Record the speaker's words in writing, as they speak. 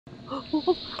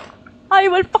I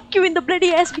will fuck you in the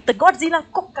bloody ass with the Godzilla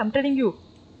cock, I'm telling you.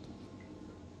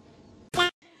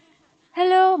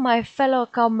 Hello, my fellow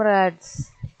comrades.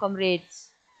 Comrades.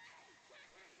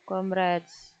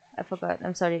 I forgot.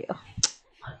 I'm sorry. Oh.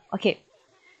 Okay.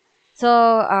 So,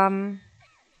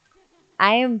 I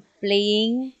am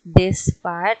playing this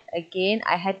part again.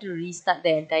 I had to restart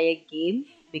the entire game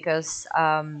because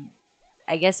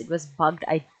I guess it was bugged.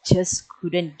 I just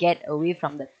couldn't get away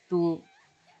from the two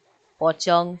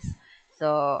pochongs.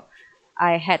 So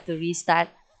I had to restart.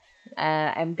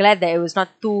 I'm glad that it was not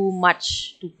too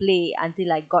much to play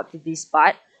until I got to this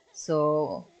part.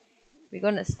 So we're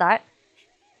gonna start.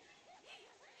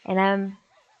 And I'm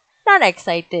not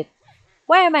excited.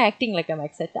 Why am I acting like I'm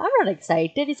excited? I'm not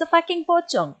excited. It's a fucking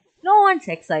pochong. No one's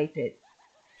excited.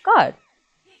 God.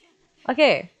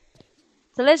 Okay.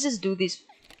 So let's just do this.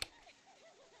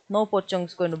 No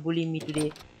pochong's going to bully me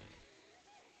today.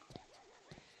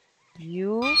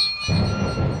 You.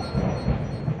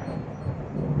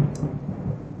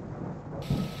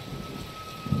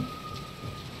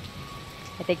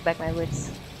 I take back my words.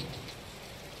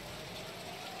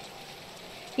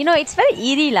 You know, it's very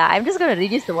eerie lah. I'm just going to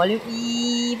reduce the volume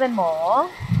even more.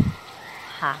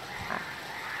 Ha.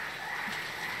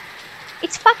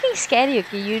 It's fucking scary,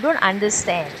 okay? You don't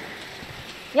understand.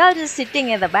 You're just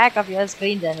sitting at the back of your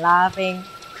screens and laughing.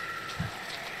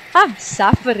 I'm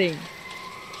suffering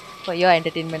for your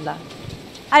entertainment lah.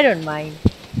 I don't mind.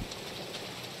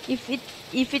 If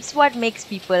it's what makes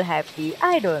people happy,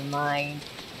 I don't mind.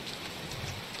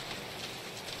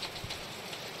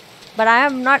 But I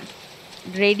am not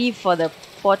ready for the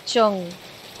pochong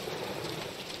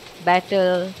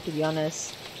battle, to be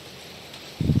honest.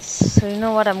 So you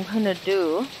know what I'm gonna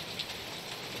do?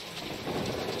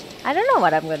 I don't know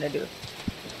what I'm gonna do.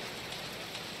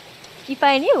 If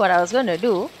I knew what I was gonna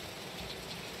do,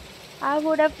 I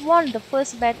would have won the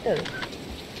first battle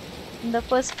in the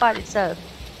first part itself.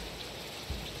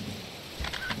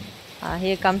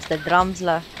 Here comes the drums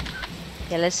lah.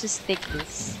 Okay, let's just take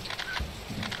this.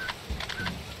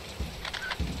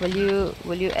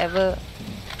 Will you ever?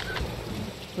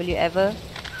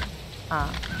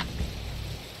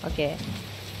 Okay.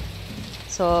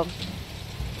 So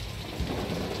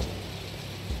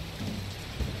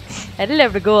I really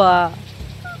have to go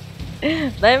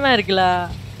பயமா இருக்குல.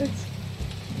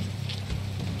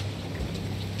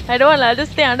 I don't want lah. I'll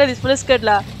just stay under this full skirt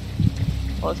lah.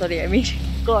 Oh sorry, I mean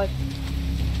God.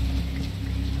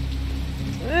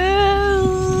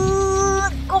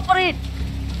 Go for it.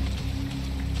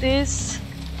 This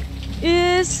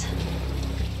is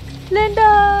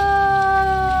Linda.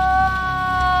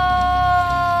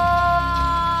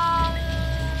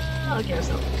 Okay,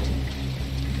 so.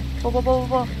 Go.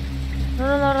 No,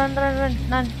 run.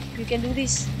 None. You can do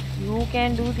this. You can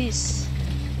do this.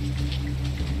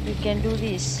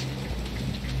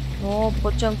 No,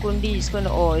 Pochang Kundi is gonna.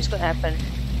 Oh, it's gonna happen.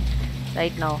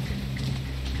 Right now.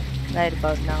 Right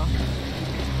about now.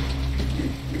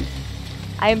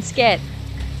 I am scared.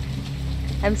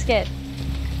 I'm scared.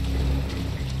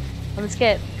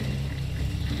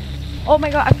 Oh my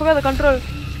god, I forgot the control.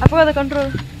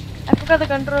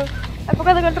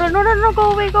 No, go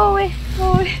away.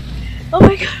 Oh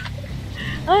my god.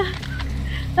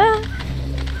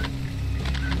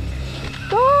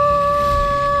 Go!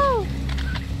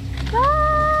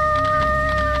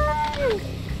 Die!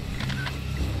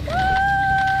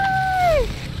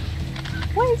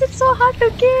 Why is it so hard to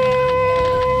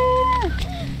kill?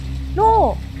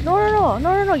 No.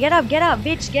 Get up,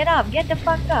 bitch. Get up. Get the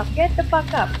fuck up.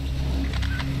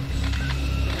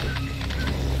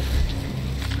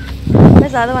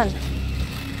 Where's the other one?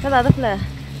 Where's the other player?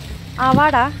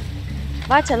 Vada.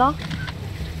 Va, chalo.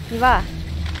 Va.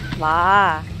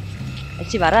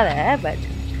 Actually, varada, but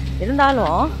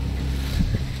இருந்தாலும்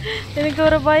எனக்கு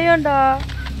ஒரு பயம்டா.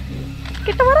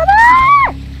 கிட்ட வராதே.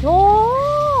 No.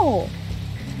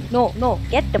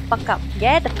 Get the fuck up.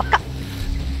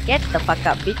 Get the fuck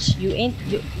up, bitch. You ain't.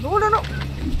 No.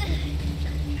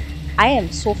 I am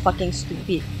so fucking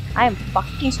stupid.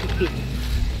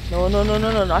 No.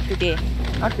 Not today.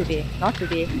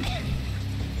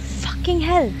 Fucking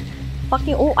hell.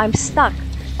 Oh, I'm stuck.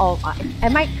 Oh,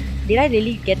 did I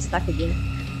really get stuck again?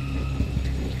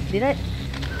 Did I?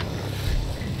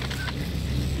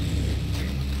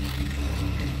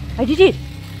 I did it.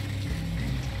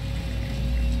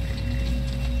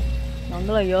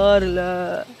 Nangala yarla.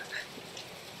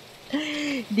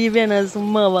 Divyana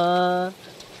summava.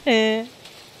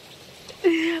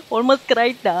 Almost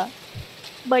cried da.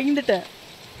 Bayindata.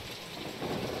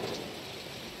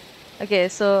 Okay,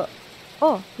 so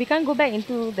we can't go back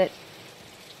into that.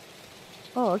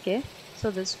 Oh, okay. So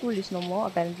the school is no more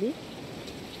apparently.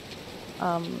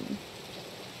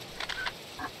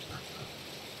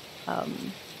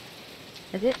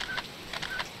 Is it?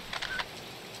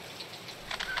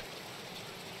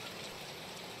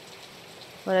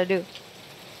 What do I do?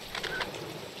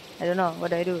 I don't know.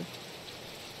 What do I do?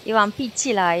 You armpit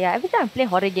itchy lah. Yeah, every time I play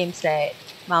horror games, right,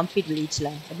 my armpit will itch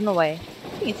lah. I don't know why. I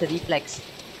think it's a reflex.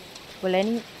 Will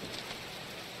any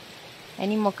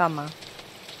more come?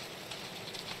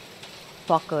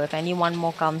 Fucker, if anyone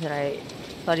more comes, right?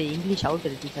 Sorry, English out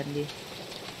already suddenly.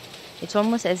 It's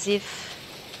almost as if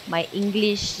my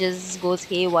English just goes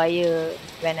haywire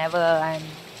whenever I'm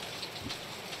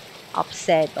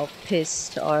upset or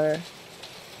pissed or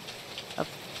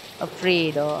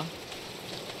afraid or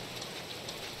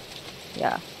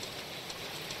yeah.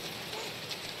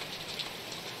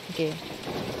 Okay.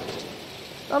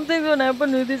 Something's gonna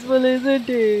happen with this fella, isn't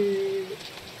it?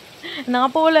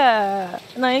 நான் போல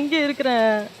நான் எங்க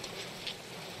இருக்கிறேன்.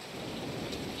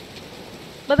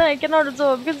 But then I cannot also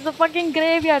because it's a fucking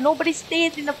graveyard. Nobody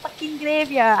stays in the fucking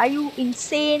graveyard. Are you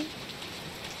insane?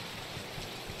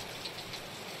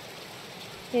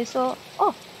 Okay, so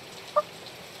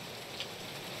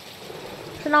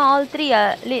so now all three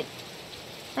are lit.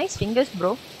 Nice fingers,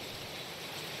 bro.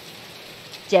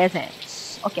 Jazz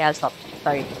hands. Okay, I'll stop.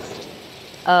 Sorry.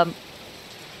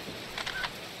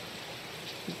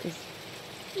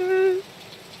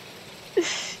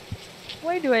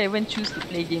 Why do I even choose to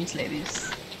play games like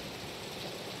this?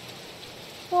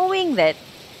 Knowing that,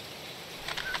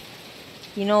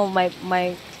 you know,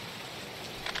 my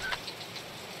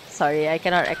sorry, I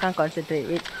can't concentrate.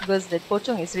 Wait, because the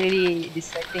pochong is really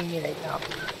distracting me right now.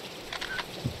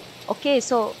 Okay,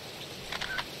 so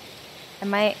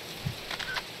am I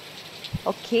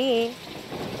okay?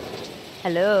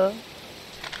 Hello?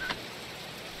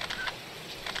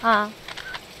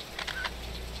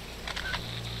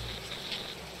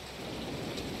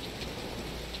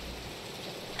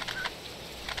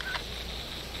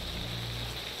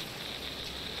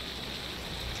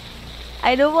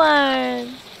 I don't want.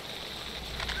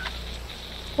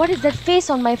 What is that face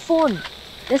on my phone?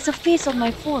 There's a face on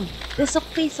my phone. There's a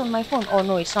face on my phone. Oh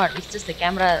no, it's not. It's just the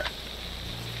camera.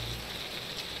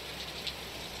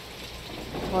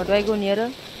 Oh, do I go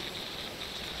nearer?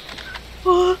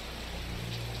 Oh.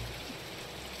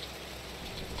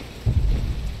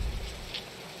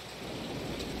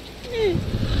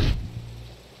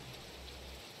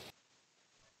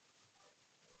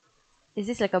 Is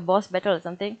this like a boss battle or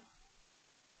something?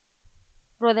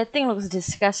 Bro, that thing looks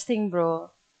disgusting,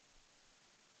 bro.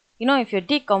 You know, if you're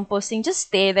decomposing, just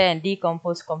stay there and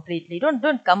decompose completely. Don't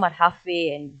come out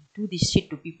halfway and do this shit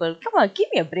to people. Come on, give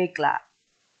me a break, lah.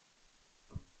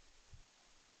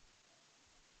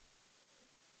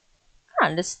 I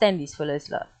can't understand these fellas,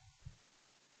 lah.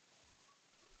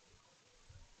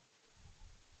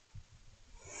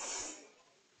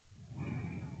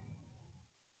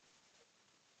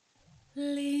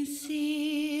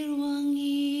 Lisir wangi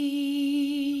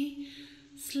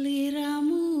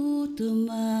sliramu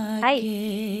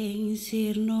tumaking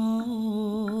sirno.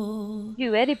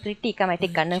 You very pretty. Come, I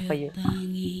take kanna for you.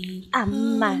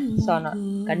 Amma, sono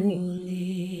kannu.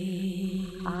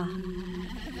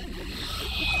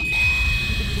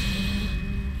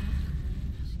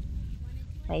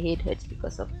 My head hurts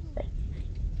because of that.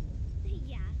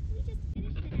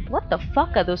 What the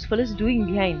fuck are those fellas doing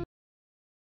behind?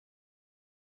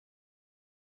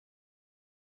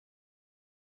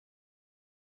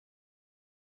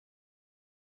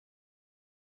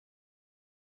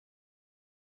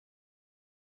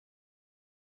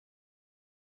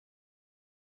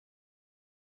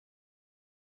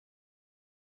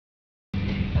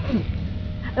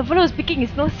 The fellow was picking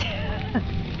his nose.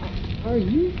 Are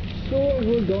you sure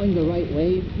we're going the right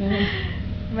way, man?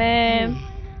 Man.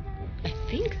 I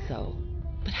think so.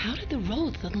 But how did the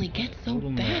road suddenly get so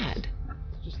bad?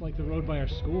 It's just like the road by our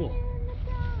school.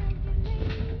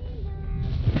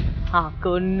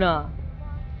 Hakuna.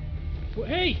 Well,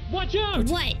 hey, watch out!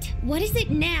 What? What is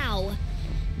it now?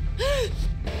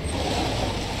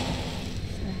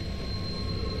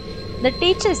 The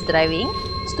teacher is driving.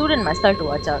 Student must start to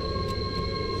watch out.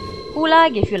 Hula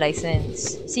give you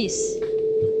license. Cease.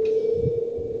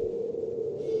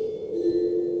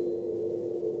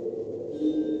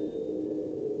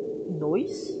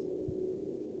 Noise?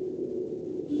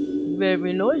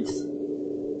 Very nice.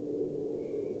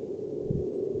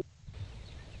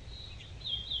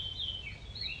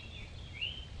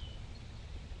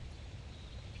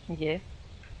 Okay.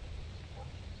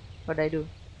 What do I do?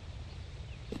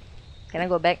 Can I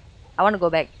go back? I want to go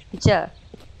back. Teacher.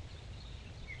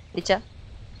 Teacher.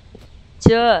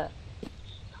 Teacher.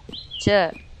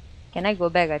 Cher, can I go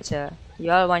back, Acha?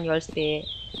 You all want you all stay.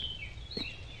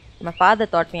 My father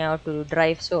taught me how to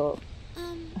drive, so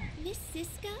Miss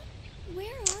Siska,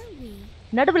 where are we?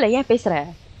 நடுவுல ஏன் பேசுற?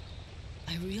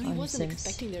 I really wasn't Nonsense.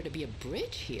 expecting there to be a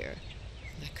bridge here.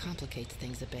 That complicates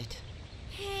things a bit.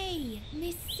 Hey,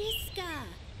 Miss Siska,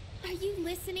 are you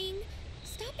listening?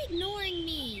 Stop ignoring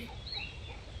me.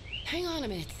 Hang on a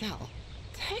minute, Sal.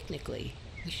 Technically,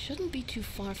 we shouldn't be too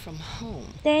far from home.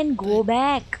 Then go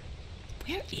back.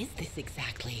 Where is this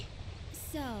exactly?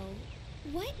 So,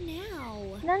 what now?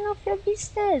 None of your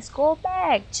business. Go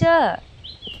back. Cher.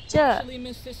 Actually,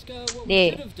 Miss Siska, what we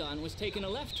There. should have done was taken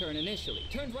a left turn initially,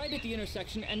 turned right at the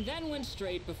intersection, and then went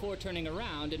straight before turning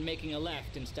around and making a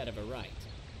left instead of a right.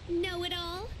 Know it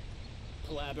all?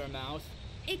 Blabbermouth.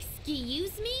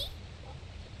 Excuse me?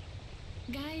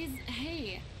 Guys,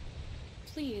 hey.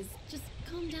 Please, just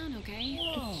calm down, okay?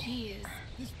 Whoa. Jeez.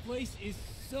 This place is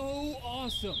so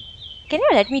awesome. Can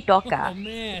you let me talk? Oh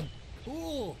man,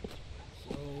 cool.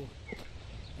 So,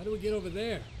 how do we get over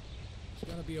there? There's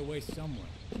gotta be a way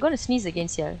somewhere. I'm gonna sneeze again,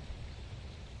 here.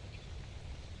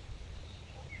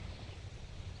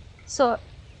 So,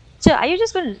 Cher, are you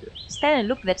just gonna stand and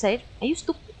look that side? Are you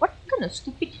stupid? What kind of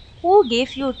stupid? Who gave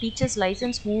you teacher's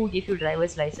license? Who gave you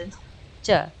driver's license?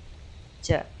 Cher,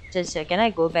 Cher, can I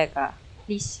go back?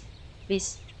 Please, please.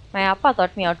 My appa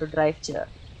taught me how to drive, Cher.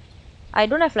 I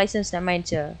don't have license, never mind,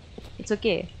 Cher. It's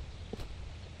okay.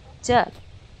 Cher,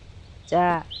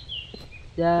 Cher,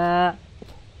 Cher.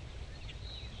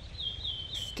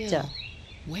 Still, Ja.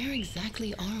 where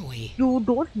exactly are we? You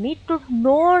don't need to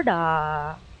know, da.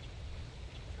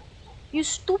 You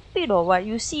stupid or what?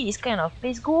 You see this kind of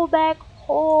place? Go back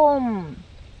home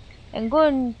and go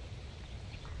and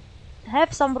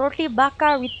have some roti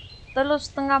bakar with telur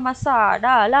setengah masak.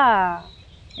 Dah lah.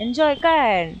 Enjoy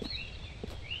kan?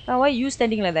 Why are you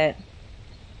standing like that?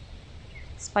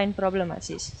 Spine problem,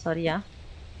 sis. Sorry,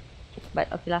 but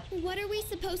okay lah. What are we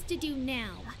supposed to do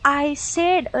now? I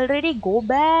said already, go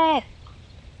back.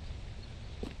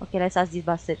 Okay, let's ask this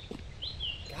bastard.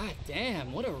 God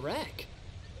damn, what a wreck.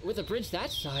 With a bridge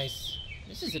that size,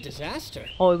 this is a disaster.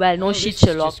 Oh well, no Oh, shit, this is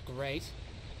Sherlock. just great.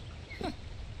 Huh.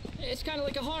 It's kind of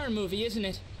like a horror movie, isn't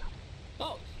it?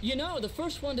 Oh, you know, the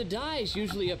first one to die is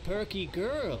usually a perky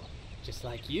girl. Just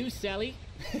like you, Sally.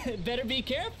 Better be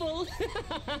careful.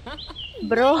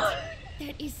 Bro.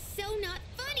 That is so not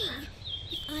funny.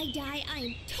 If I die, I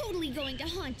am totally going to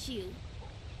haunt you.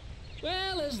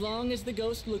 Well, as long as the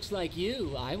ghost looks like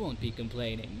you, I won't be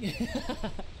complaining.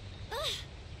 Ugh,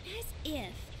 as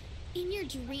if. In your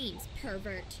dreams,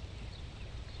 pervert.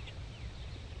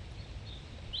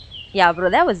 Yeah, bro,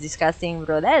 that was disgusting,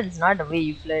 bro. That is not the way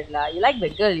you flirt, lah. You like the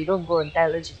girl, you don't go and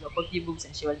tell her she's got perky boobs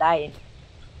and she will die.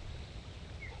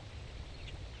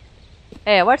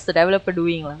 Hey, what's the developer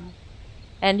doing, lah?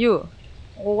 And you,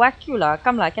 whack you, lah.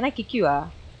 Come, lah. Can I kick you,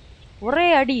 Ore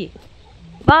adi.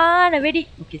 Bana vedi.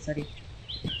 Okay, sorry.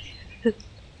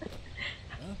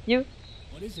 You.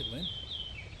 What is it, Lynn?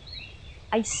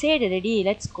 I said already.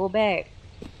 Let's go back.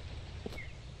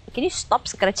 Can you stop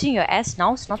scratching your ass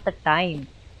now? It's not the time.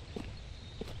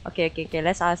 Okay.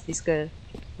 Let's ask this girl.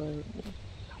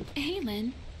 Hey,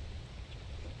 Lynn.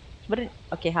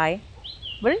 Okay, hi.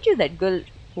 Weren't you that girl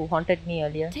who haunted me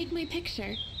earlier? Take my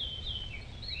picture.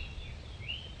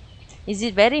 Is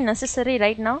it very necessary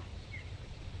right now?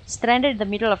 Stranded in the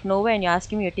middle of nowhere and you're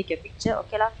asking me to take a picture?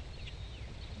 Okay lah.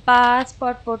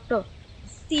 Passport photo.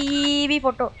 CV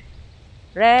photo.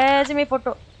 Resume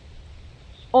photo.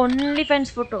 OnlyFans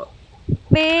photo.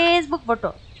 Facebook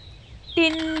photo.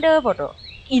 Tinder photo.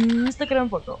 Instagram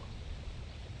photo.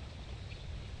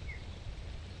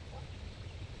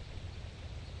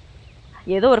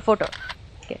 ஏதோ ஒரு photo.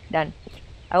 Okay, done.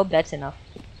 I hope that's enough.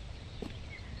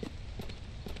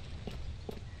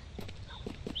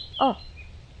 Oh,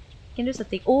 can do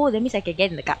something. Oh, that means I can get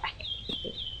in the car.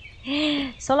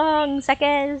 So long,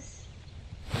 suckers.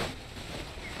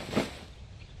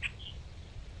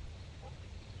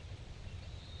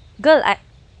 Girl, I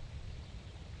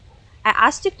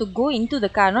asked you to go into the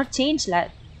car, not change like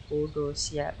photos.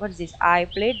 Yeah, what is this? I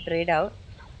played Dreadout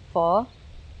for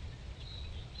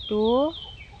two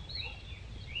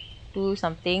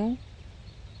something,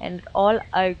 and all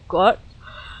I got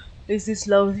is this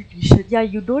lousy t-shirt. Yeah,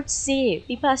 you don't say.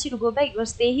 People ask you to go back, you will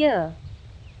stay here.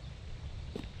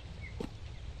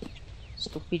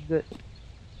 Stupid girl.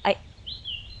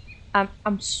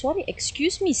 I'm sorry.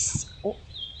 Excuse me. Oh.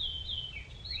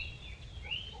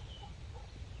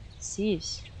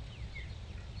 Sis.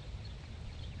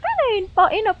 Kinda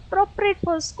inappropriate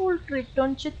for a school trip,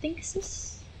 don't you think,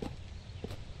 sis?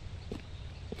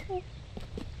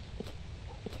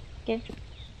 Okay.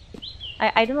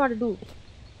 I don't know what to do.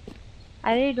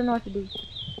 I really don't know what to do.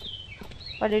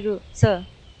 What do I do? Sir.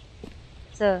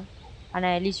 Sir. Anna,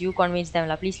 at least you convince them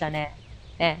lah. Please lah, ne.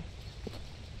 Ne.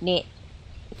 Ne.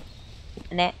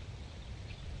 Ne.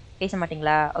 பேச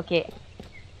மாட்டீங்களா? Okay.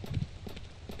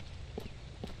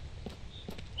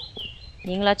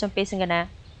 நீங்களாச்சும் பேசுங்கண்ணே.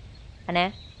 அண்ணே.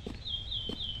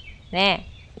 நே.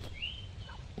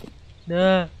 நே.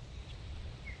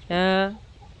 நே.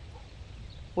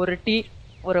 ஒரு tea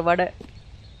ஒரு வடை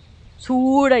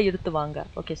சூடா எடுத்து வாங்க.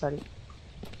 Okay, sorry.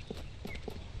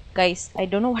 Guys, I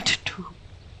don't know what to do.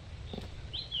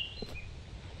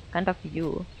 Can't talk to you.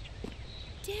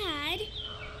 Dad?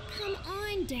 Come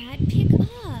on, Dad. Pick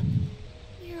up.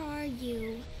 Where are you?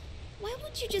 Why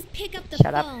won't you just pick up the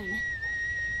Shut up. phone?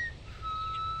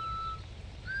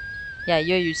 Yeah,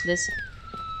 you're useless.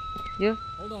 You?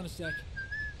 Hold on a sec.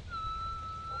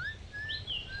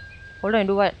 Hold on,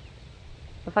 do what?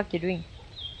 The fuck you doing?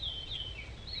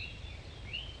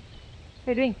 What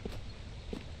are you doing?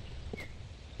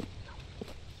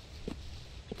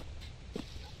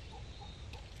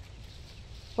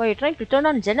 What, are you trying to turn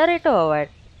on generator or what?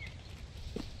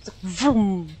 It's like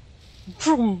vroom,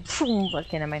 vroom, vroom.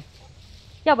 Okay, never mind.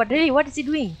 Yeah, but really, what is he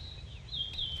doing?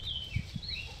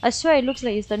 I swear it looks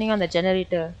like he's turning on the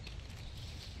generator.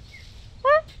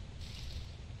 Huh?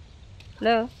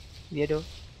 Hello? Weirdo.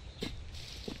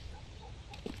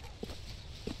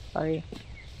 Sorry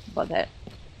about that.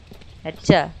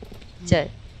 Teacher. Teacher.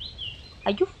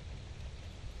 Are you?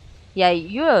 Yeah,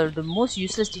 you're the most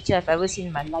useless teacher I've ever seen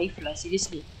in my life, lah.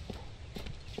 Seriously.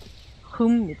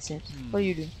 It seems. What are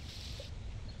you doing?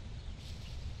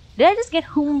 Did I just get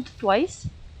whommed twice?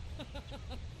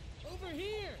 Over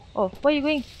here! Oh, where are you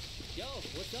going? Yo,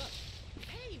 what's up?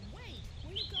 Hey, wait!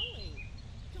 Where you going?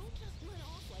 Don't just run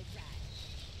off like that.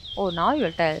 Oh, now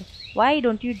you'll tell. Why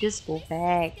don't you just go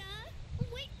back? Jessica,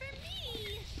 wait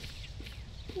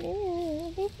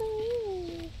for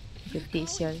me. Good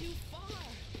case here. Too far.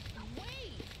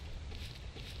 Wait!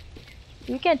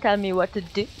 You can tell me what to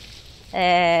do.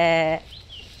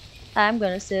 I'm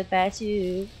gonna surpass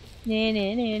you.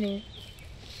 Okay.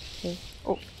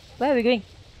 Oh, where are we going?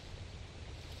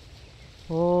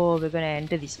 Oh, we're gonna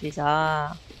enter this place.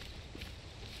 Ah.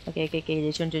 Okay.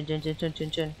 Chun.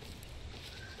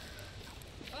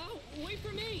 Oh, wait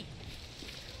for me!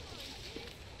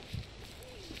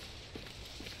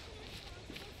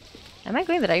 Am I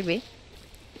going the right way?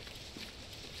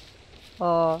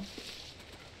 Oh.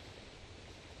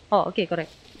 Oh, okay,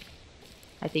 correct.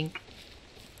 I think.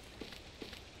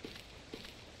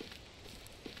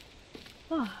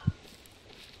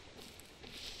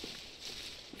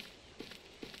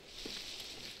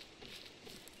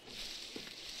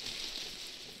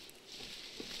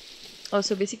 Oh,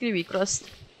 so basically we crossed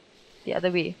the other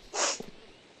way.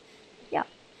 Yeah.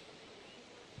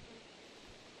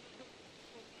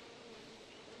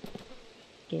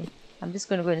 Okay, I'm just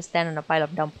gonna go and stand on a pile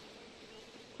of dump.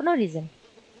 For no reason.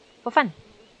 For fun.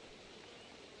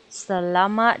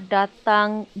 Selamat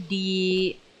datang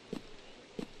di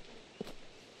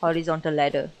horizontal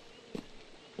ladder.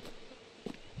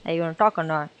 Are you gonna talk or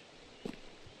not?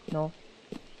 No.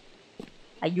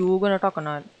 Are you gonna talk or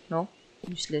not? No.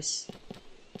 Useless.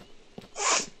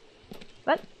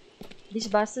 What? This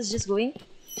bastard's just going?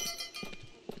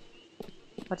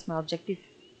 What's my objective?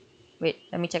 Wait,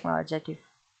 let me check my objective.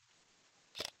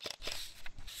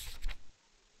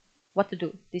 What to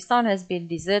do? This town has been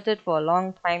deserted for a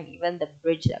long time. Even the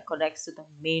bridge that connects to the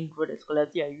main road has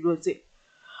collapsed. Yeah, you don't say.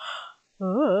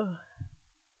 Oh.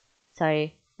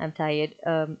 Sorry, I'm tired.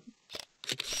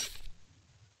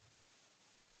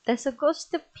 There's a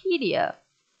Ghostopedia.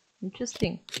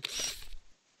 Interesting.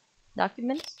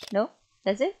 Documents? No?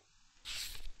 That's it?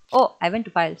 Oh, I went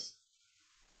to files.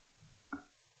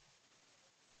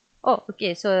 Oh,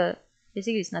 okay, so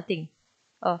basically it's nothing.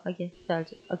 Oh, okay. So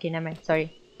okay, never mind.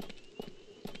 Sorry.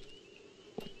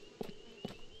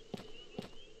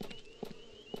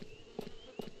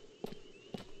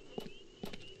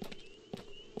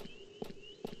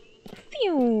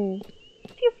 Phew!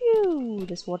 Pew pew!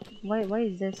 This what? Why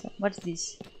is this? What's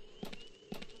this?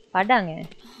 Padang eh?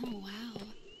 Oh, wow.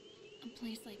 A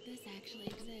place like this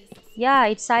actually exists. Yeah,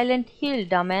 it's Silent Hill,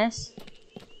 dumbass.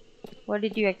 What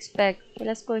did you expect? Okay,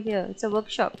 let's go here. It's a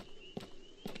workshop.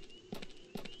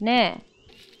 Ne.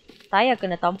 Taya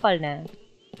kena tampal ne.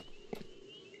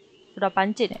 Sudah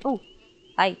pancit ne. Oh,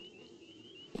 hi.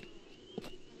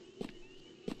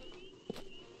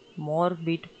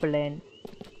 Morbid plan.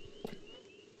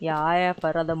 Yeah, I have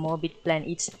another morbid plan.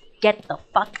 It's get the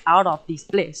fuck out of this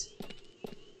place.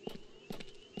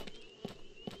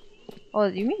 Oh,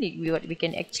 you mean we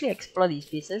can actually explore these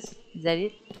places? Is that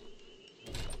it?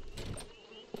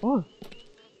 Oh,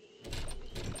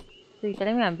 so you're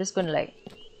telling me I'm just gonna like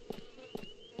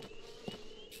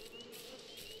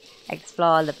explore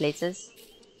all the places?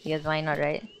 Because why not,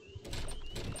 right?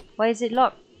 Why is it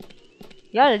locked?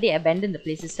 You already abandoned the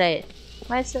places, right?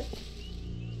 Why is it?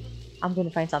 I'm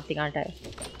gonna find something, aren't I?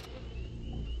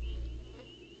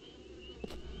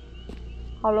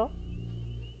 Hello?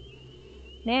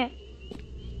 Ne?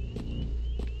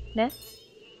 Ne?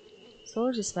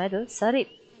 Soldier's medal? Sorry.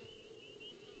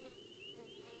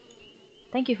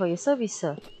 Thank you for your service,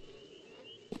 sir.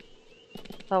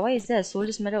 But why is there a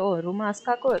soldier's medal? Oh, Rumah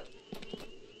Askar code.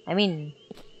 I mean,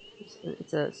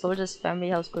 it's a soldier's family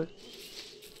house code.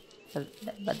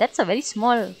 But that's a very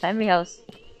small family house.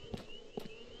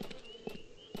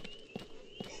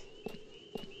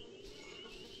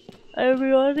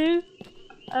 Everybody,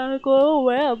 I go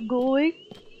where I'm going.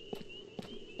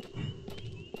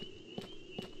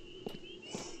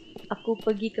 Aku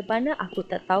pergi ke mana? Aku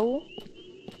tak tahu.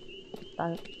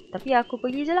 Tapi aku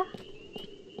pergi je lah.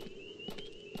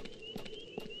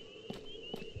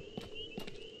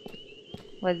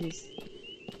 What's this?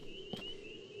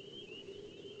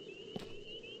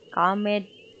 Kamed,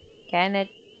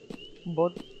 Canet,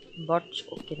 Botch.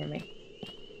 Okay, never mind.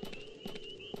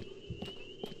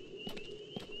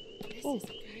 This Oh. is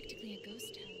practically a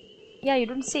ghost town. Yeah, you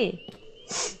don't say.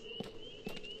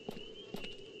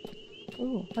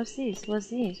 Oh, what's this?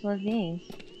 What's this? What's this?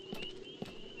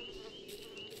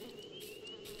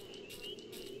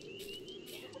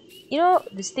 You know,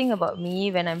 this thing about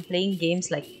me when I'm playing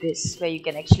games like this, where you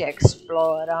can actually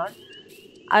explore around,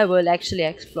 I will actually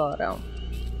explore around.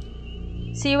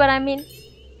 See what I mean?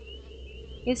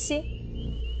 You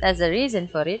see? That's the reason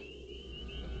for it.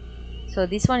 So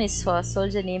this one is for a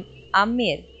soldier named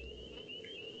Amir.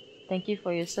 Thank you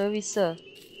for your service, sir.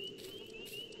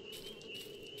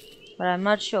 But I'm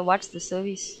not sure what's the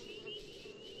service.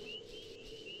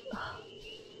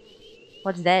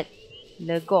 What's that?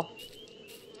 Lego.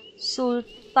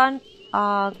 Sultan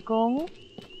Agong.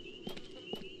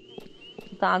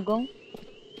 Sultan Agong.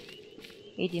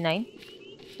 89.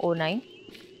 09.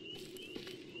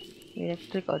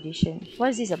 Electric audition. What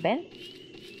is this, a band?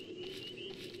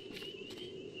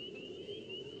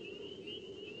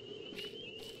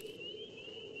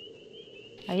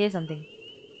 I hear something.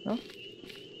 No?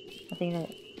 Nothing like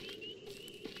that.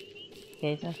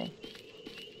 Okay, it's nothing.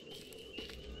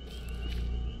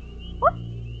 What?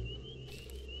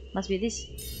 Must be this.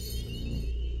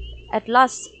 At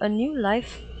last, a new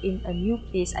life in a new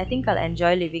place. I think I'll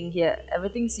enjoy living here.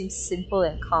 Everything seems simple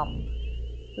and calm.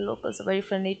 The locals are very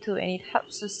friendly too, and it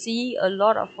helps to see a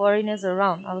lot of foreigners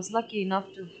around. I was lucky enough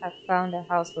to have found a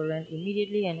house for rent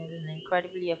immediately and at an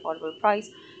incredibly affordable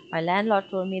price. My landlord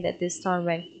told me that this town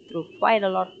went through quite a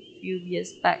lot a few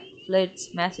years back.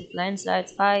 Floods, massive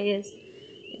landslides, fires.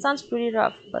 It sounds pretty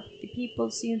rough, but the people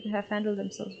seem to have handled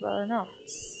themselves well enough.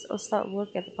 I'll start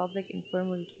work at the public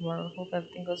infirmary tomorrow. Hope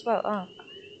everything goes well.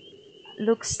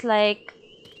 Looks like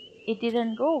it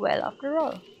didn't go well after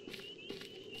all.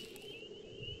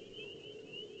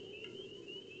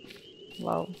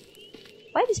 Wow.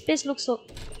 Why this place looks so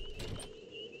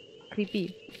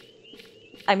creepy?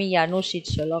 I mean, yeah, no shit,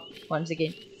 Sherlock. Once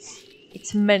again,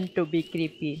 it's meant to be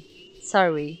creepy.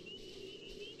 Sorry.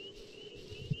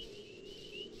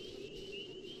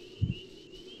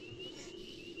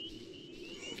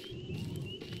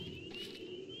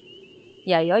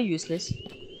 Yeah, you're useless.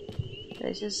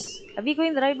 Let's just. Are we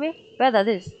going the right way? Where are the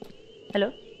others?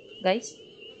 Hello? Guys?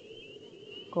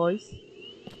 Guys?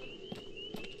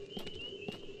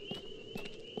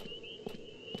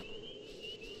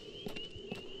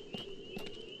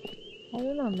 I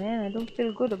don't know, man. I don't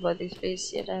feel good about this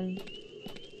place yet.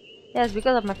 Yeah, it's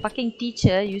because of my fucking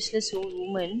teacher, useless old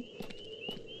woman.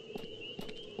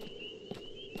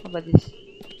 How about this?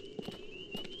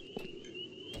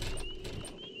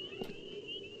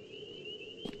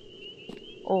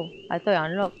 Oh, I thought I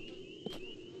unlocked.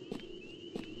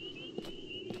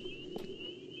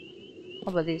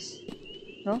 How about this?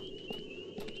 No?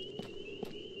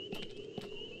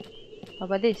 How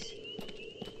about this?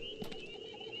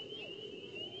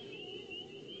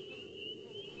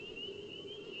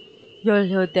 You'll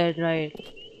hear that, right?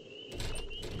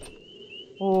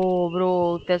 Oh,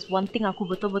 bro, there's one thing aku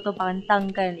betul-betul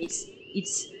pantang kan. It's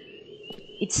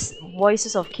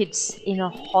voices of kids in a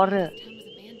horror Town was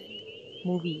abandoned.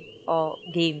 movie or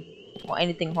game or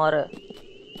anything horror.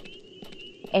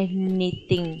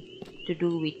 Anything to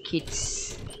do with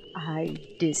kids, I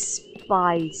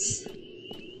despise.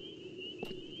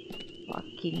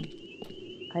 Fucking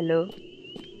hello.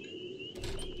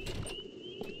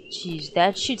 Jeez,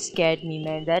 that shit scared me,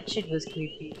 man. That shit was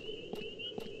creepy.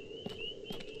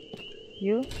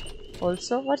 You?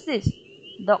 Also? What's this?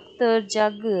 Doktor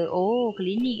jaga. Oh,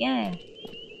 klinik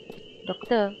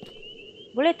Doktor.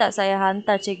 Boleh tak saya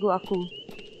hantar cikgu aku?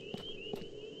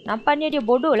 Nampaknya dia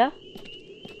bodoh lah.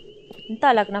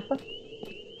 Entahlah kenapa.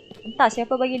 Entah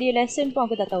siapa bagi dia lesson pun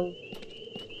aku tak tahu.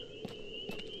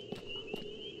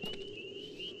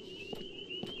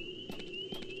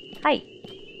 Hi.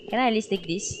 Can I at least take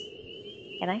this?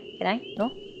 Can I?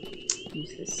 No?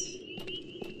 Useless.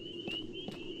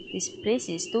 This place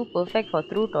is too perfect for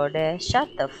truth or dare. Shut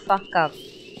the fuck up.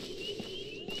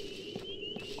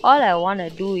 All I wanna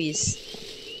do is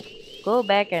go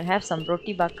back and have some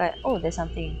roti bakar. Oh, there's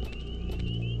something.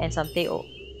 And some teh.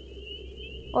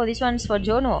 Oh, this one's for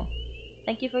Jono.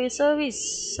 Thank you for your service,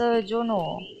 Sir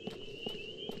Jono.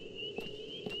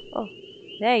 Oh,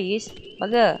 there he is.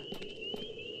 Bugger.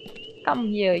 Come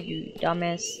here, you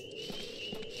dumbass.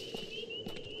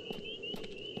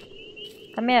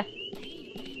 Come here.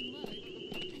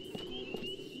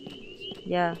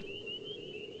 Yeah.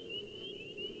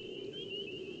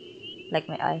 Like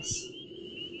my eyes.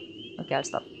 Okay, I'll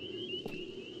stop.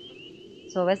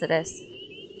 So, where's the rest?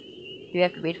 Do you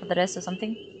have to wait for the rest or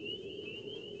something?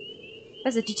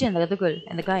 Where's the teacher and the other girl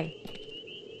and the guy?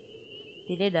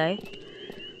 Did they die?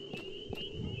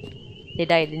 They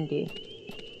died, didn't they?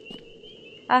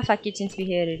 Ah, fuck it, since we're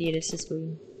here already, let's just go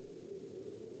in.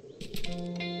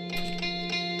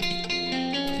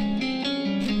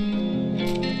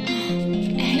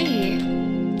 Hey,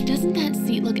 doesn't that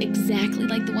seat look exactly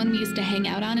like the one we used to hang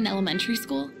out on in elementary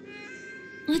school?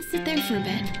 Let's sit there for a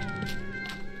bit.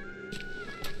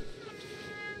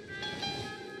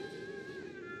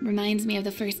 Reminds me of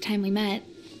the first time we met.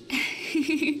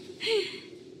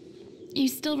 You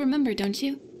still remember, don't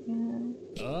you?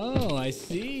 Oh, I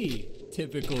see.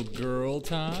 Typical girl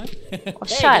time. Oh,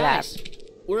 Hey shut guys, up.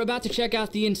 we're about to check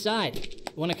out the inside.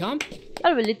 Wanna come?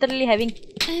 Oh, we're literally having...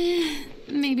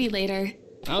 Maybe later.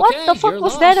 Okay, What the fuck you're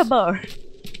was that lost. about?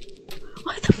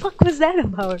 What the fuck was that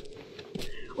about?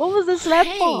 What was the slap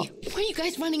for? Hey, where are you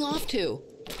guys running off to?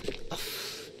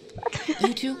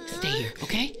 You two, stay here,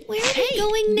 okay? Where are we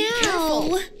going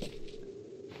now?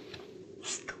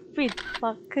 Stupid I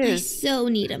fuckers. so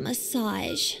need a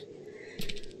massage.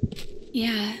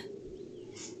 Yeah.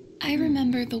 I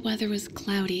remember the weather was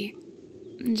cloudy.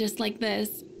 Just like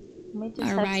this. Might just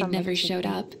Our have ride some never Mexican. showed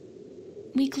up.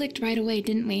 We clicked right away,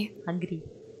 didn't we? Hungry.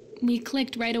 We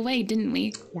clicked right away, didn't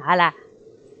we? Yeah lah.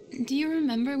 Do you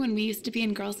remember when we used to be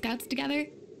in Girl Scouts together?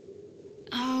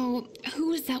 Oh, who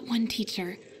was that one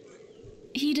teacher?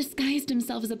 He disguised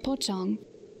himself as a pochong.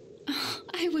 Oh,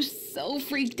 I was so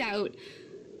freaked out.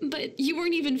 But you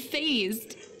weren't even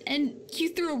fazed. And you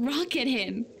threw a rock at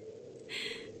him.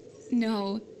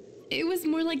 No, it was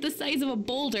more like the size of a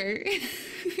boulder.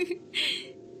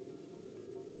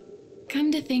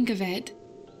 Come to think of it,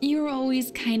 you were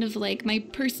always kind of like my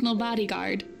personal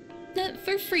bodyguard.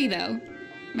 For free though.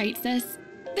 Right, sis?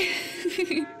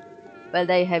 Well,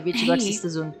 there you have it. You got Hey. Sister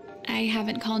Zone. I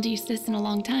haven't called you sis in a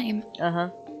long time.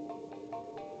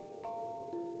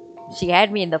 She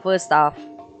had me in the first half.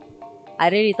 I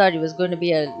really thought it was going to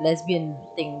be a lesbian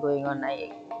thing going on.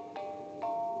 I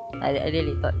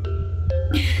really thought.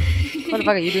 What the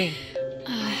fuck are you doing?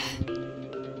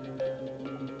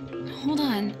 Hold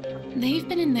on. They've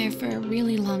been in there for a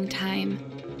really long time.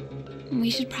 We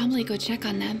should probably go check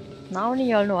on them. Now only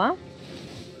y'all know, huh?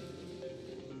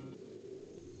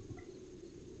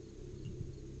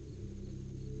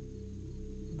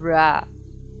 Bruh.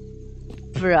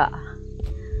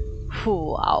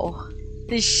 Wow.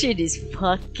 This shit is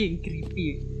fucking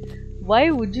creepy.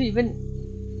 Why would you even...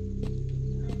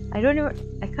 I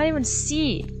can't even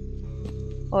see.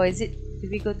 Oh, is it... Did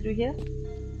we go through here?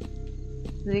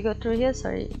 Did we go through here?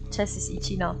 Sorry, chest is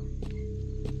itchy now.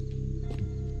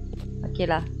 Okay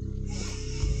lah.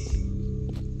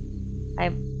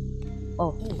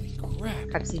 Oh, Holy crap.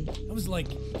 cutscene. That was like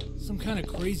some kind of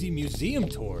crazy museum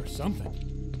tour or something.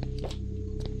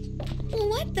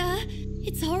 What the?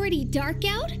 It's already dark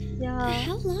out? Yeah.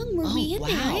 How long were we in Oh,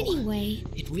 there wow. anyway?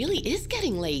 It really is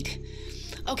getting late.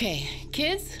 Okay,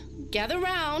 kids, gather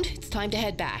round. It's time to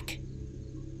head back.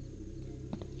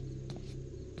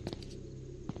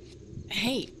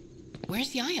 Hey,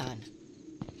 where's the Ion?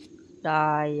 Yeah.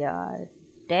 Ah,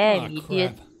 Damn,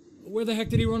 idiot. crap. Where the heck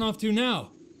did he run off to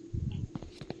now?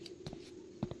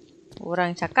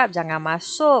 Orang cakap jangan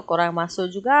masuk, orang masuk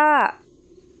juga.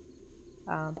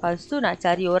 Lepas tu nak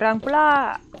cari orang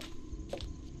pula.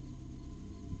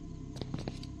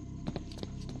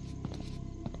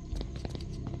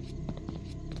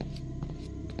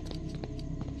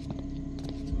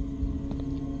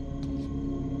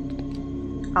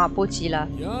 Poci lah.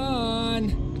 Jan!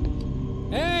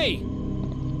 Hey!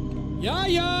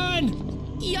 Yayan!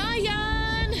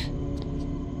 Yayan!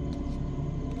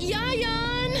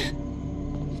 Yayan!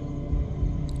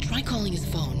 Try calling his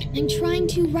phone. I'm trying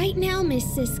to right now, Miss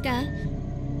Siska.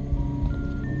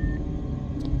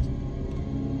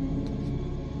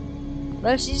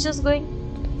 Well, she's just going.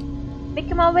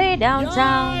 Making my way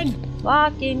downtown. Yayan!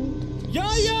 Walking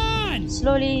Yayan!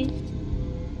 slowly.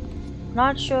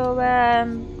 Not sure where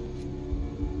I'm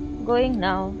going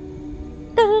now.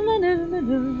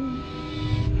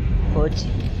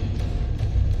 Pochi.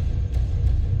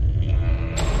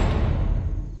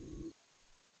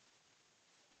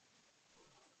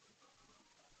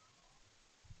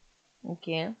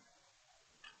 Okay.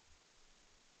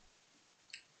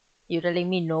 You're telling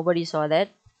me nobody saw that?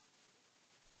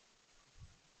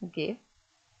 Okay.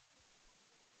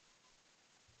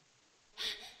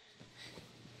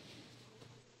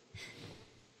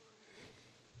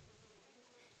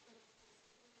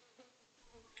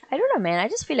 I don't know, man. I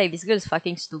just feel like this girl is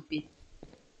fucking stupid.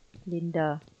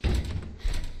 Linda.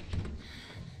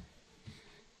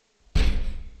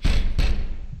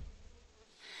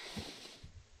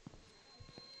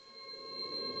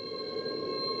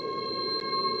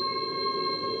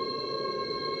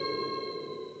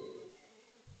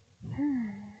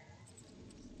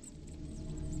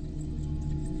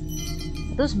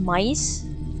 Are those mice?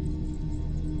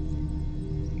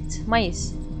 It's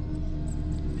mice.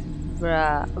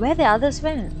 Bruh. Where the others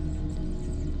went?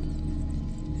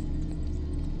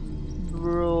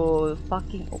 Bro,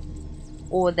 fucking.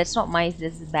 Oh, that's not mice,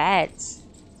 that's bats.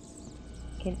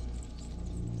 Can.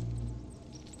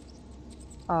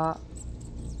 I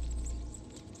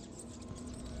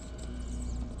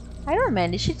don't know,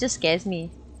 man. This shit just scares me.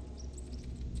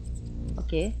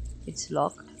 Okay, it's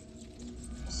locked.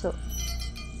 So,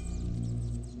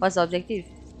 what's the objective?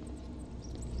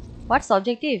 What's the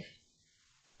objective?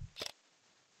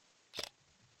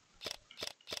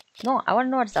 No, I want to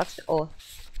know what's the objective. Oh.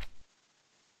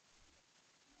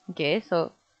 Okay,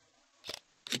 so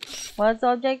what's the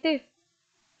objective?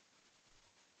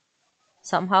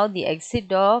 Somehow the exit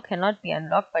door cannot be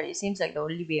unlocked, but it seems like the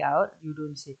only way out. You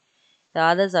don't see. The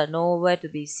others are nowhere to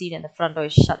be seen, and the front door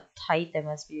is shut tight. There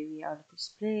must be a way out of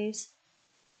this place.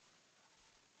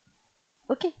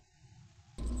 Okay.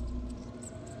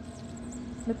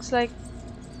 Looks like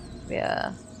we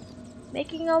are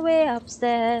making our way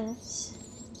upstairs.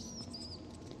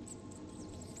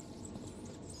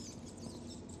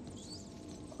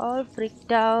 All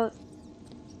freaked out.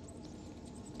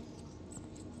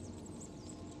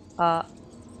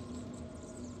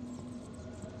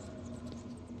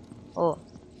 Oh,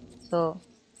 so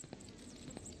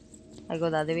I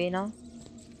go the other way now.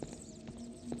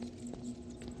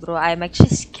 Bro, I'm actually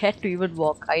scared to even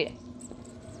walk.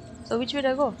 So which way do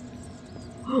I go?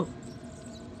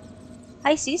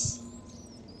 Hi sis.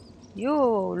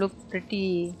 You look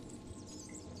pretty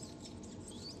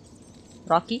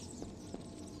rocky.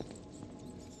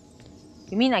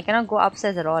 You mean I cannot go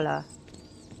upstairs at all?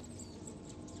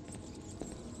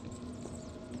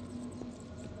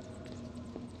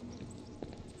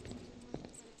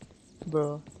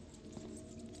 Bro,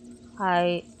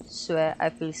 I swear I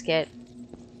feel scared.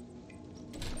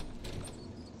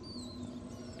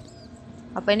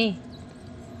 Apa ni?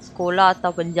 Sekolah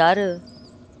atau penjara?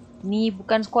 Ni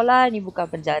bukan sekolah, ni bukan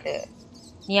penjara.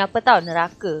 Ni apa tau?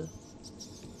 Neraka.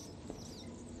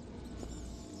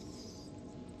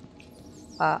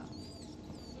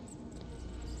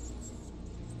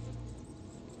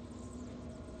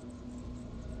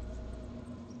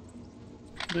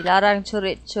 Dilarang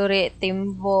coret-coret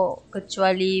tembok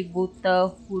kecuali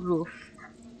buta huruf.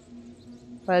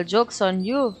 Well, joke's on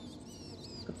you.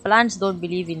 The plants don't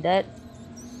believe in that.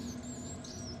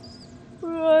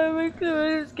 I'm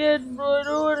actually scared, bro. I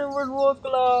don't want to even walk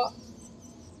lah.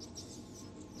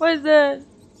 What is that?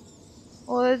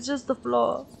 Oh, it's just the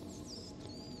floor.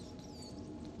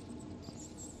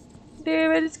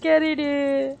 Damn, very scary,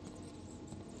 dude.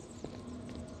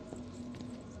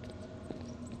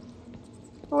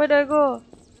 Where do I go?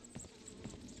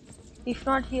 If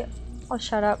not here. Oh,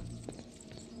 shut up.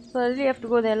 So I really have to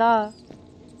go there lah.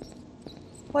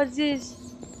 What's this?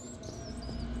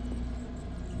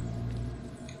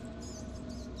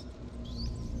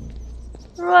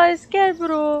 Bro, I'm scared,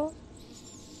 bro.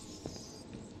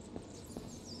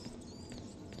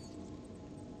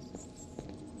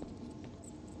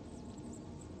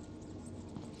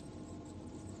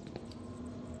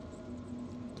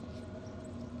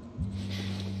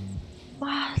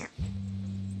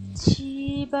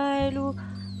 Cibalu.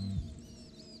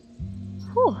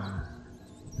 Whew.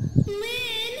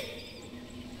 Lynn!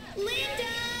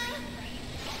 Linda!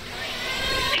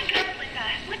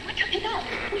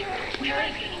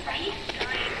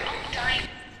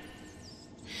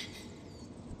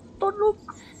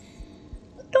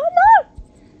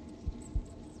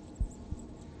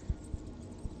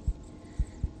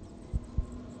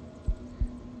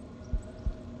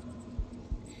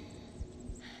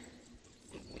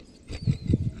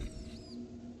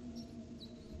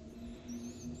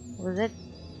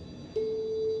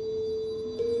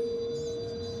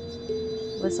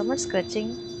 Was someone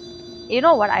scratching? You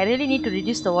know what? I really need to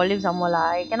reduce the volume some more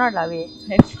lah. I cannot lah. Wait.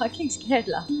 I'm fucking scared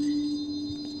lah.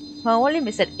 My volume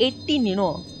is at 18, you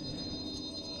know.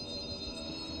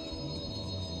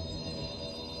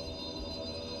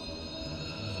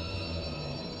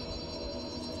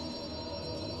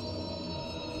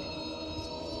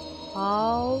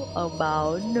 How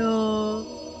about no?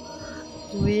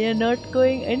 We are not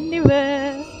going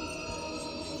anywhere.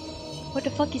 What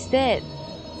the fuck is that?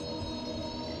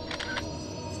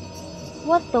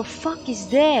 What the fuck is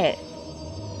that?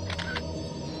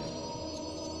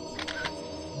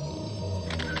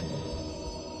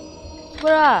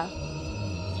 Bruh.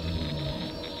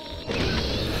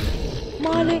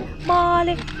 Male,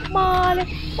 male, male,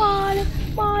 male,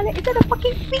 male. Is that a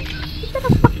fucking pig? Is that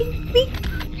a fucking pig?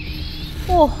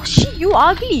 Oh shit, you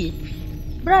ugly.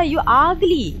 Bruh, you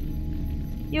ugly.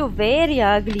 You very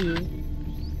ugly.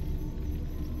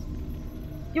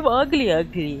 You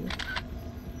ugly.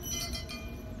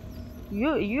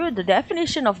 You're the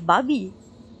definition of Barbie.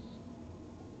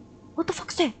 What the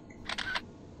fuck's that?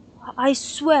 I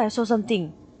swear I saw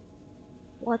something.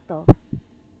 What the?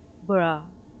 Bruh.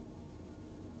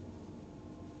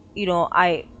 You know,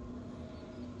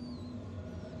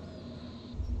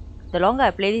 the longer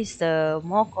I play this, the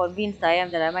more convinced I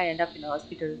am that I might end up in a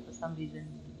hospital for some reason.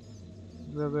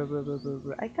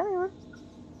 I can't even.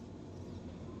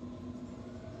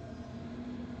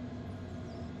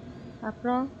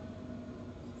 Apron.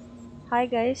 Hi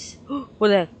guys. What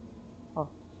the heck? Oh.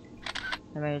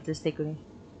 Never mind, just take me.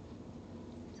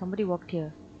 Somebody walked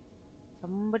here.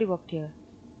 Somebody walked here.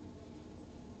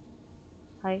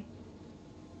 Hi.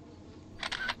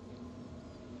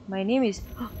 My name is...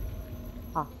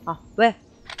 where?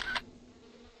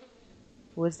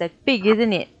 Was that pig,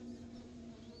 isn't it?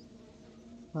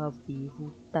 Babi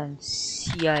hutan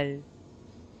sial.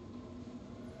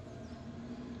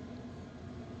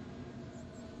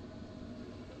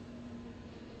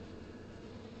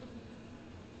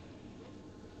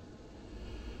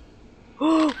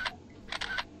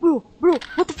 Bro,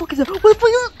 what the fuck is that? What the fuck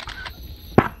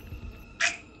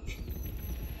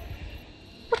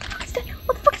is that?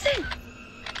 What the fuck is that?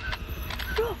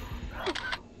 Bro,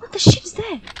 what the shit is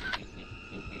that?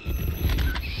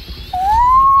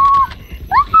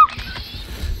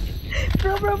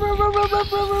 Bro,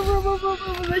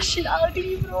 that shit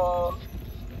ugly, bro.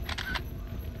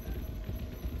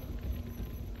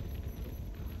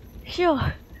 Yo,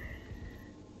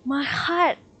 my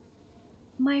heart.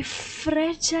 My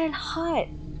fragile heart.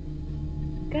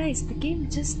 Guys, the game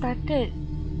just started.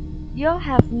 Y'all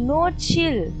have no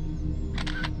chill.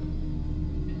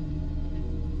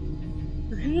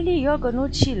 Really, y'all got no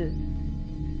chill.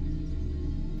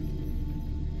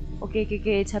 Okay,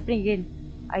 it's happening again.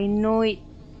 I know it.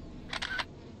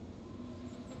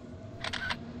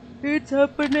 It's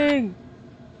happening.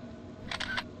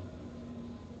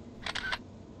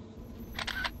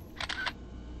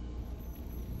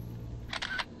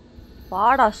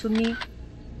 Pada Sunni.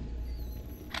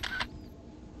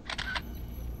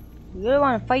 You really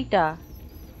wanna fight ah?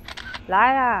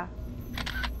 Lie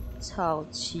Chao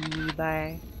chi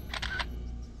bai.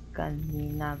 Gan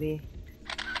ni na be.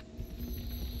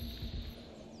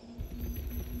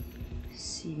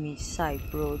 See me side,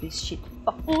 bro. This shit.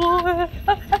 Oh.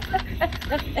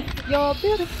 You're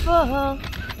beautiful.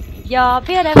 You're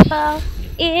beautiful.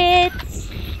 It's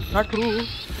not true.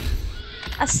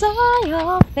 I saw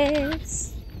your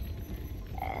face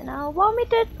and I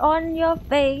vomited on your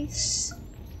face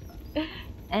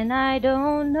and I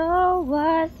don't know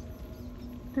what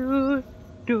to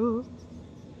do.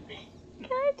 Can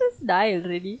I just die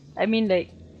already? I mean, like,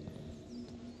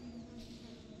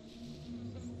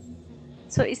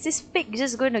 so is this pig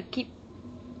just going to keep...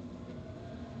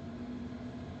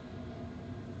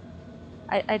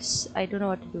 I don't know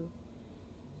what to do.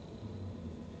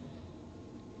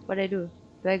 What do I do?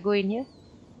 Do I go in here?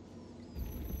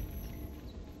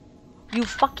 You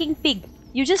fucking pig!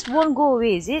 You just won't go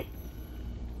away, is it?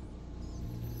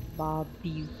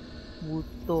 Babi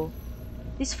Wuto.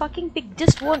 This fucking pig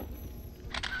just won't...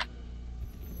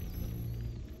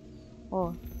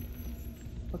 Oh.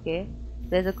 Okay.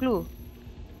 There's a clue.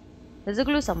 There's a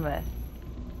clue somewhere.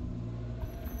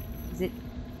 Is it...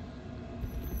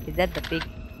 Is that the pig?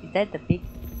 Is that the pig?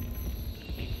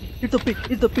 It's the pig,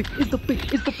 it's the pig, it's the pig,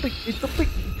 it's the pig, it's the pig,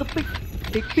 it's the pig.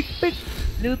 Pig.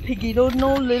 Little piggy don't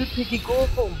know, little piggy go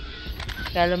home.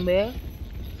 Calambere.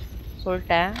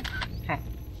 Sultan.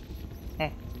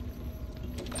 Hey.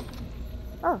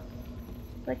 Oh.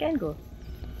 So I can go.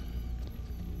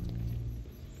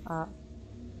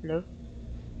 Hello?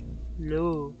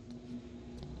 Hello?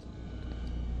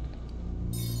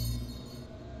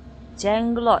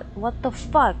 Janglot, what the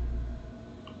fuck?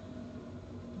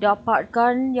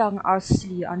 Dapatkan yang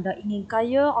asli. Anda ingin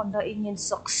kaya, Anda ingin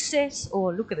sukses.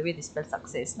 Oh, look at the way they spell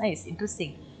success. Nice,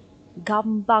 interesting.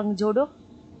 Gambang jodoh,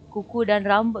 kuku dan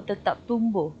rambut tetap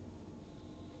tumbuh.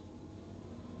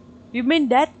 You mean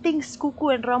that thing's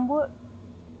kuku and rambut?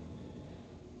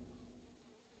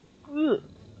 Ugh.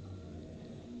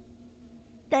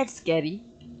 That's scary.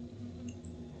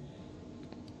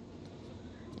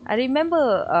 I remember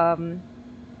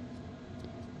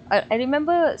I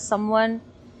remember someone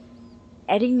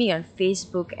adding me on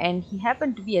Facebook, and he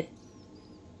happened to be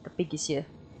the pig is here.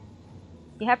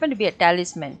 He happened to be a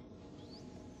talisman,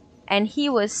 and he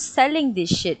was selling this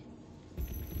shit.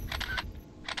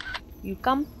 You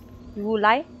come, you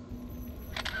lie.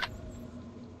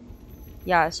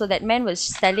 Yeah, so that man was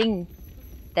selling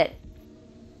that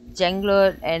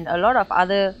jangler and a lot of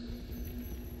other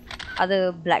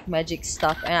black magic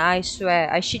stuff, and I swear,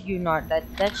 I shit you not,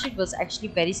 that shit was actually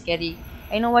very scary.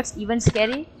 And you know what's even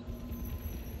scary?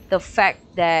 The fact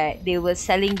that they were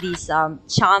selling these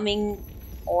charming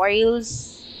oils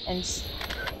and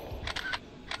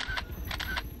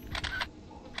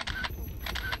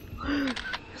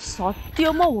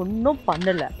சத்தியமா ஒன்னும்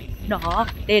பண்ணல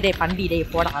நான் டேய் பண்டி டேய்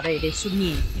போடா டேய்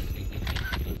சுன்னி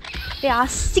டேய்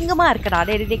அசிங்கமா இருக்கடா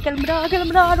டேய் கிளம்புடா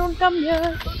don't come here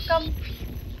don't come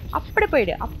அப்படி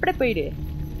போயிடு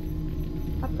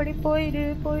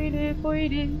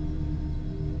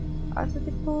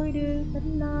அசத்து போயிடு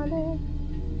தன்னாலே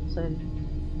sorry.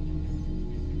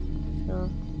 So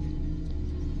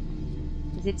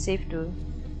is it safe to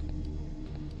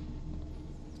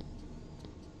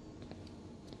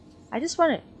I just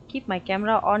want to keep my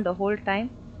camera on the whole time.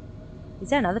 Is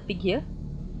there another pig here?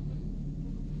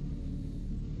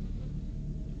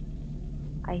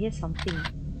 I hear something.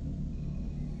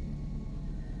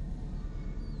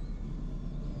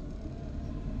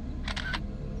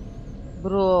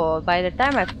 Bro, by the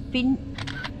time I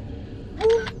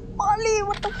oh, Molly,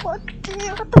 what the fuck?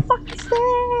 What the fuck is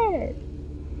that?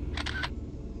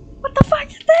 What the fuck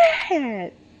is that?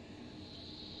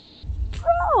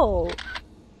 Bro!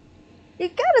 You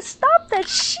gotta stop that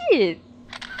shit!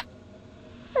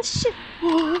 That shit!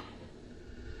 Oh,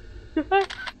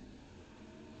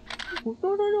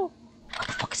 no. What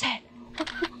the fuck is that? Fuck.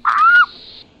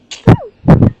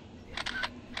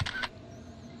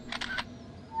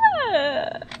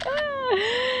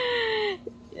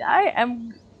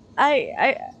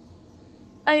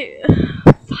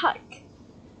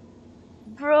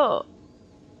 Bro.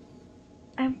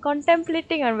 I'm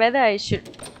contemplating on whether I should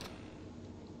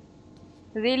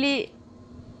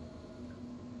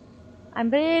I'm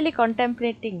really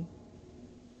contemplating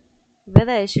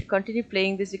whether I should continue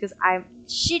playing this because I'm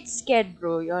shit scared,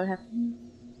 bro. Y'all have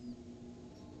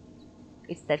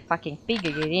it's that fucking pig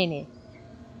again, ain't it?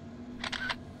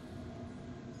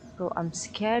 Bro, I'm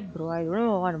scared, bro. I don't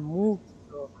even want to move,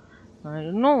 bro. I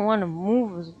don't want to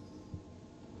move.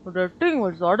 But the thing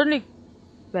was suddenly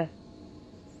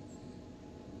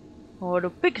oh, the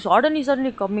pig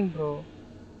suddenly coming, bro.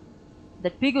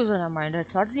 That pig was on my mind. And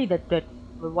suddenly that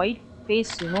white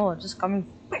face, you know, just coming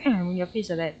bam in your face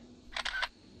like that.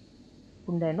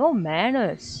 And there are no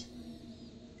manners.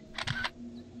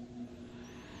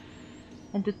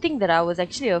 And to think that I was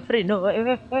actually afraid. No,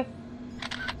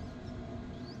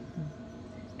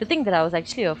 to think that I was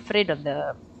actually afraid of the.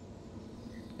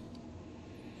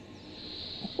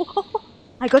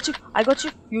 I got you.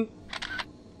 You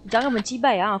jangan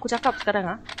mencibai ya. Aku cakap sekarang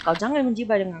ah. Kau jangan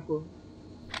mencibai dengan aku.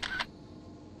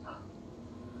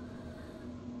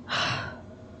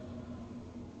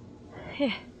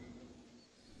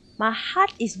 My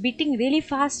heart is beating really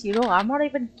fast, you know. I'm not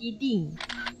even kidding.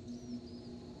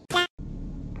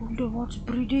 Bunda, what's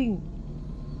breathing?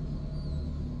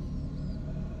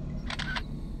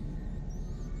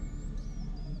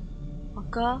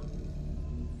 Akka?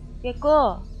 Yeka?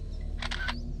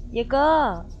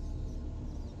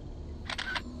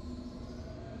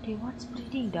 Hey, what's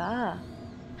breathing dah?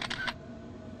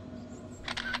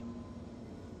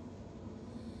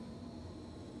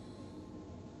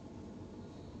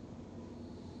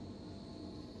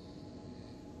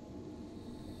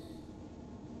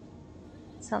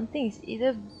 Something is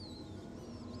either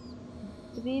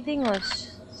breathing or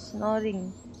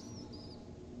snoring.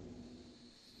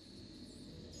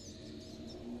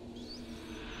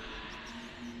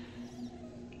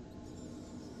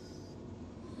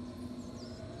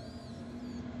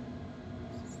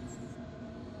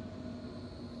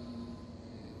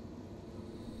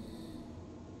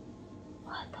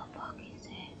 What the fuck is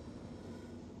it?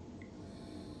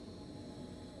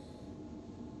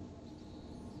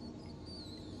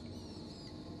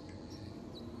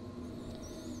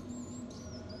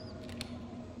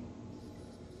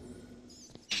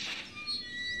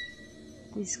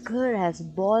 This girl has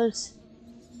balls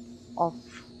of...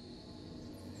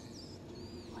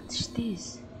 What's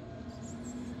this?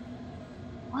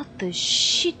 What the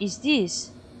shit is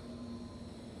this?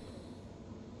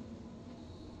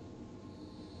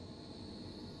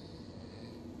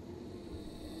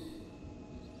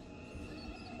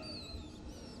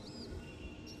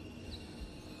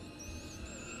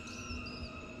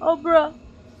 Oh, bruh.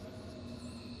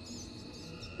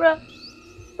 Bruh.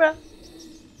 Bruh.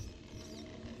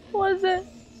 What's it?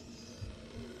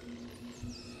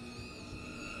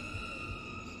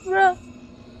 Bruh.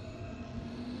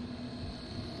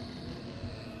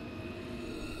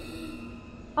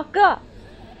 அக்கா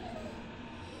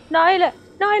நான் இல்ல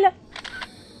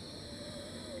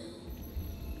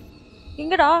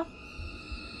எங்கடா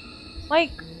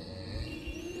mic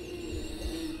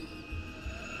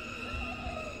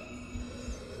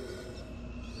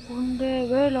உண்டே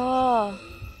வேலா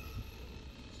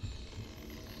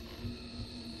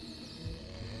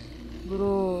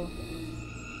bro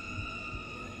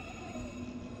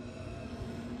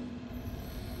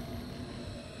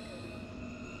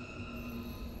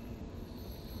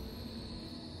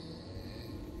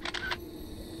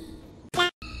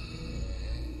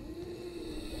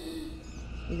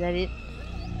Is that it?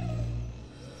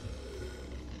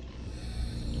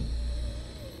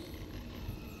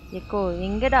 Eko,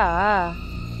 எங்கடா?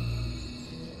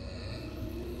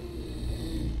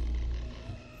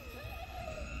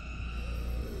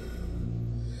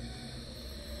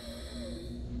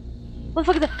 What the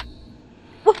fuck is that?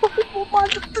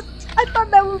 I thought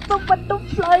that was the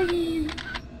butterfly.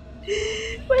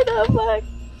 What the fuck?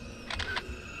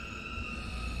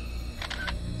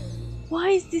 Why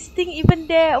is this thing even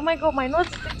there? Oh my god, my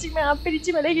nose is itchy, my armpit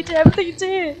itchy, my leg itchy, everything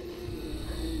itchy.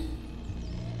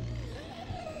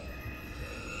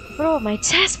 Bro, my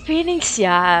chest paining,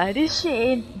 yeah. This shit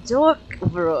ain't joke,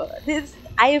 bro. This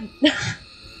I am.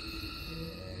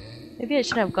 Maybe I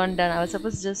shouldn't have gone down. I was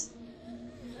supposed to just.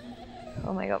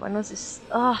 Oh my god, my nose is.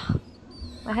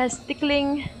 My hair's tickling.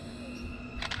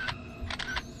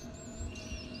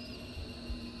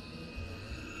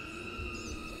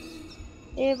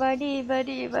 Hey, buddy,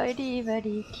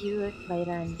 cute, by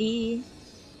Randy.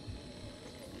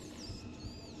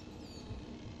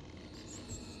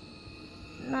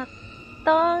 நான்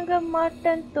தாங்க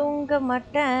மாட்டேன் தூங்க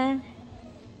மாட்டேன்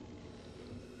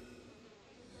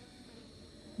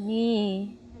நீ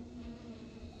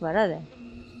வராத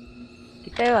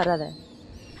கிட்டே வராத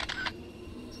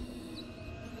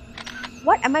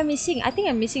What am I missing? I think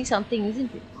I'm missing something,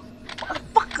 isn't it?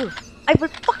 Motherfucker! I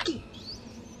will fucking...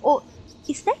 Oh,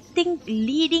 is that thing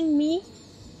leading me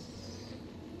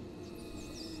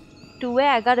to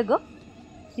where I gotta go?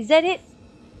 Is that it?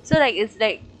 So like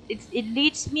it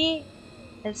leads me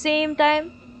at the same time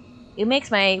it makes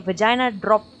my vagina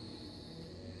drop.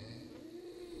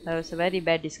 That was a very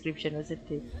bad description, was it?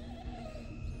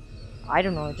 I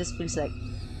don't know, it just feels like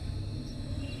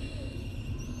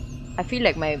I feel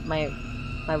like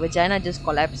my vagina just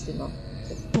collapsed, you know.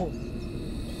 Like, boom.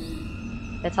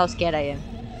 That's how scared I am.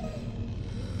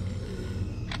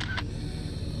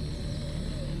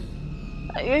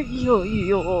 Ayyo,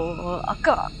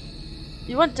 akka.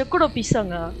 You want chakuro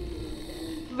pisanga?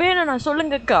 Vena na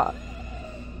solunga akka.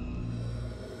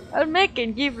 I'll make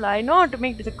and give la. I know how to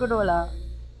make the chakuro la.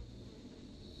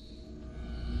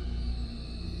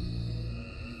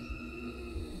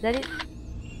 Is that it?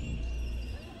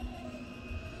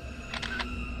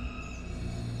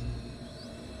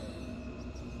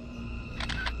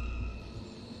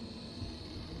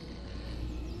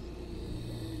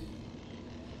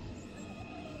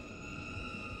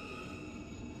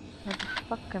 What the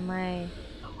fuck am I?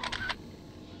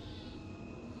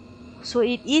 So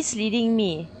it is leading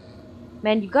me.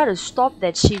 Man, you gotta stop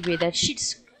that shit, way. That shit's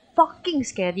fucking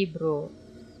scary, bro.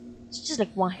 It's just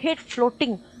like one head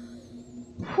floating.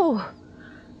 Whew.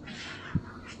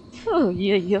 Oh,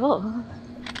 yo.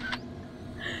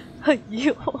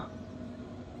 Yo.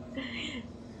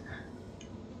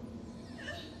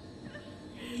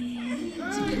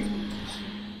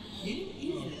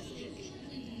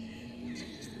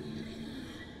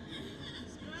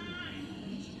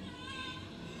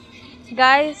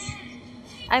 Guys,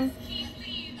 I'm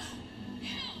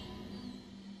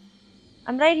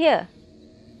right here.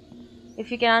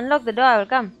 If you can unlock the door, I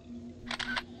will come.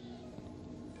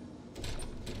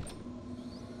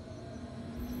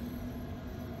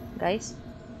 Guys.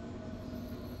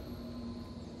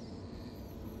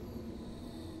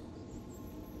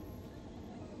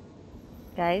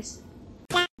 Guys.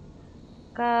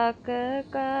 Kaka.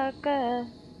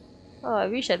 Oh, I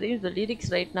wish I could use the lyrics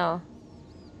right now.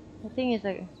 I think it's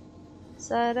like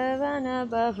Saravana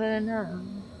Bhavana.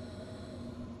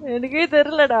 எனக்கே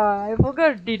தெரியலடா. I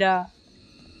forgot theta.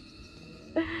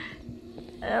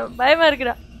 பயமா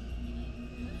இருக்குடா.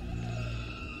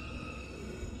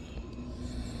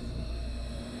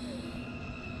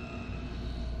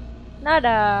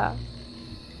 Nada.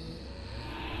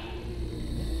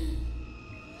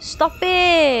 Stop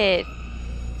it.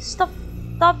 Stop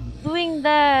doing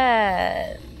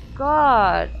that.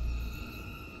 God.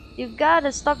 You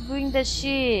gotta stop doing that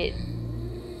shit.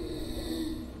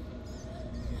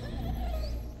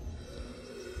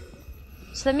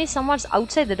 So that means someone's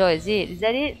outside the door, is it? Is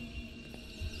that it?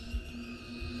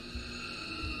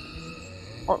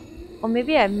 Or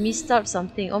maybe I missed out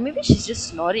something. Or maybe she's just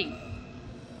snoring.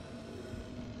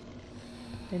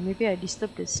 And maybe I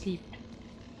disturbed her sleep.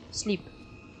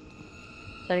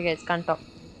 Sorry guys, can't talk.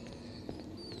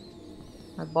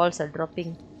 My balls are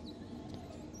dropping.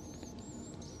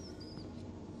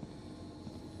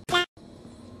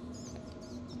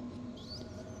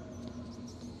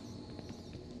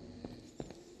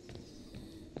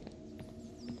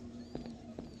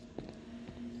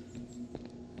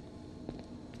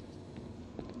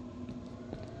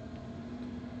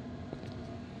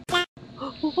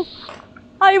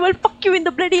 I will fuck you in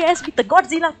the bloody ass with the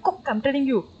Godzilla cock, I'm telling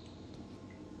you.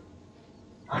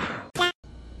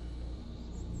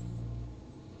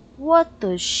 What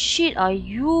the shit are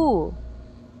you?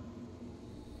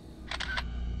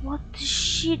 What the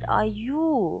shit are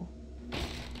you?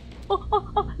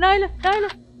 Oh, Nyla.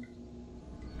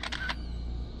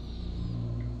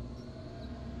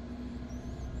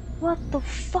 What the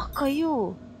fuck are you?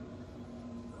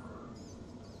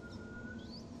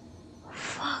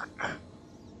 Fuck.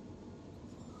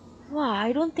 Wow,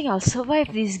 I don't think I'll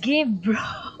survive this game, bro.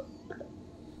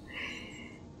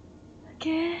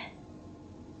 Okay.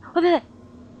 What the?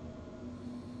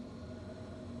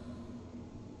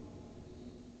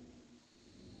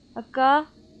 Akka?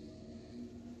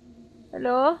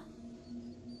 Hello?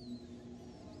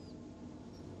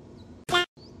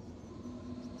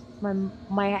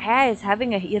 My hair is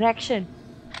having an erection.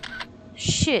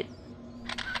 Shit.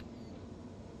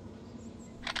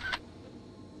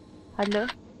 Hello?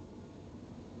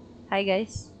 Hi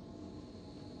guys.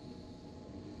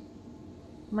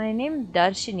 My name is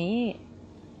Darshini.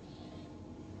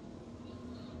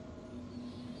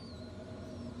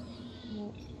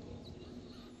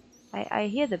 I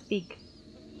hear the pig.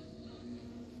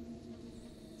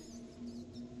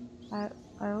 I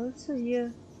also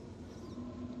hear.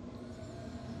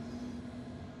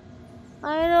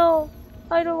 I know.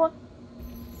 I don't want.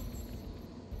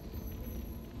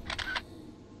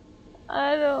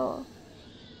 I know.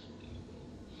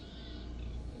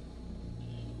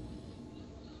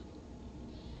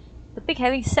 The pig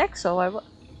having sex or what?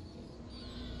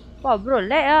 Wow, bro,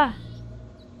 let ah.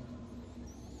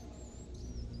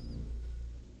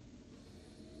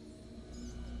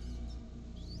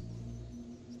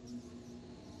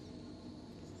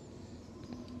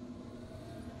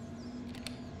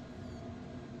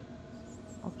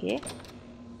 Okay.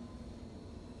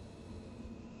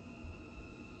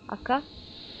 Akka?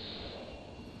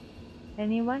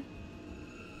 Anyone?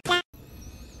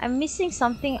 I'm missing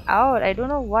something out. I don't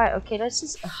know what. Okay, let's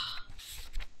just.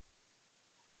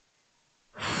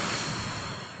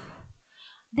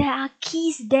 There are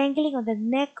keys dangling on the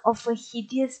neck of a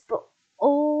hideous.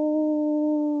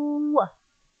 Oh.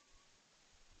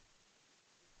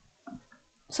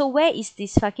 So where is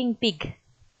this fucking pig?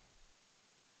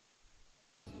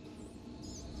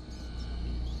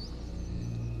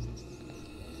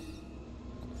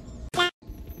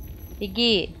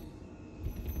 Piggy.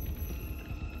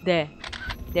 There.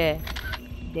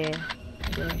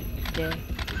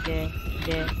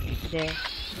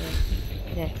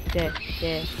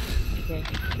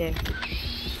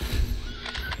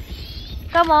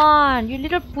 Come on, you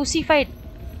little pussy fight.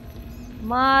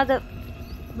 Mother.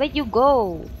 Where'd you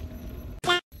go?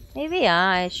 Maybe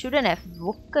I shouldn't have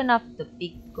woken up the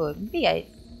pig. Maybe I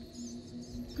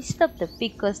disturbed the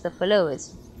pig because the fellow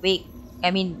was awake.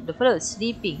 I mean, the fellow was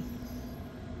sleeping.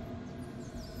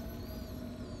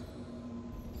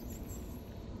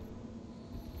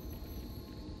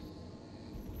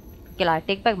 Okay lah, I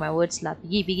take back my words lah.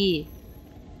 Piggy.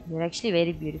 You're actually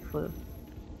very beautiful.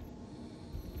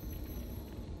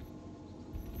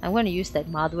 I'm going to use that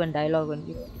Madhuvan dialogue on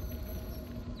you.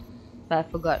 But I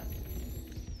forgot.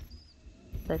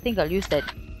 So I think I'll use that.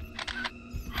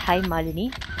 Hi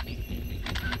Malini.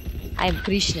 I'm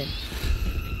Krishnan.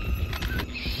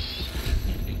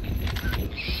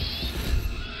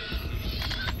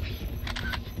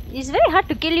 It's very hard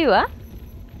to kill you, huh?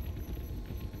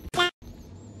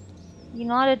 in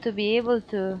order to be able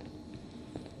to.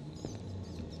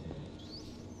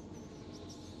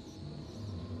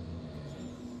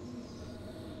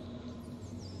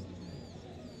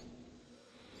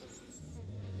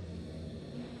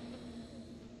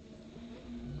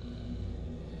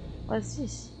 What's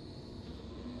this?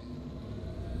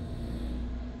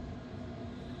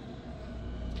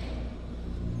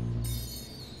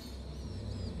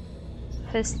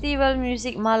 Festival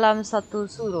Music Malam Satu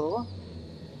Suro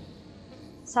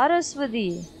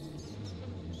Saraswati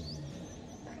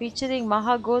featuring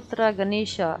Mahagotra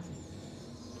Ganesha.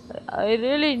 I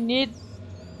really need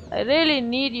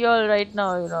y'all right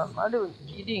now, you know. I'm not even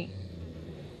kidding.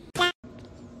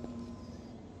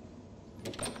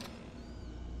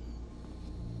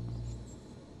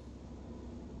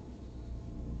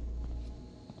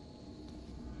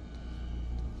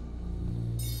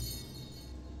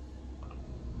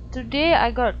 Today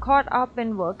I got caught up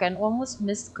in work and almost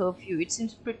missed curfew. It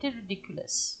seems pretty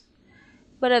ridiculous.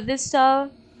 But at this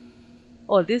time,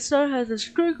 this star has a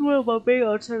strict rule about being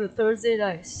outside on Thursday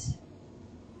nights.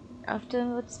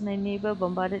 Afterwards, my neighbor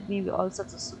bombarded me with all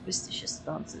sorts of superstitious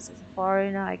nonsense. As a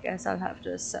foreigner, I guess I'll have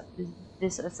to accept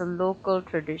this as a local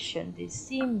tradition. They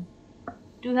seem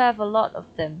to have a lot of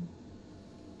them.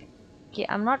 Okay,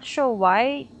 I'm not sure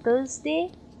why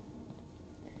Thursday.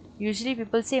 Usually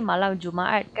people say malam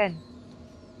Jumaat kan.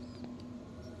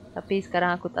 Tapi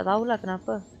sekarang aku tak tahulah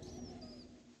kenapa.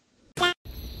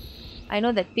 I know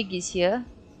that pig is here.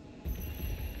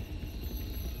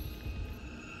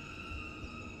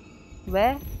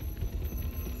 Where?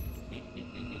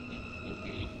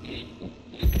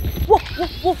 Whoa,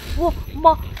 whoa, whoa,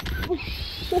 whoa,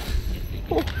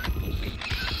 whoa.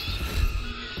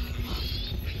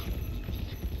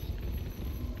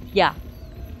 Yeah.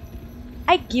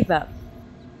 I give up.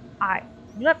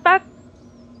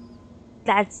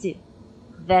 That's it.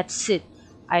 That's it.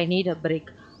 I need a break.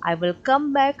 I will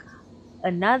come back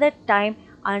another time.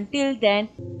 Until then,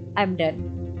 I'm done.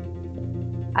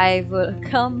 I will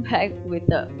come back with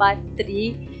a part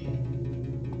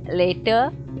 3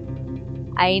 later.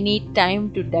 I need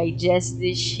time to digest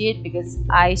this shit because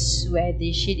I swear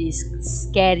this shit is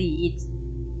scary.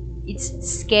 It's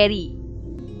scary.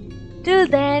 Till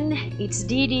then, it's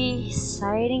Didi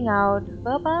signing out.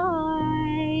 Bye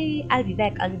bye. I'll be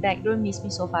back. Don't miss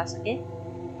me so fast, okay?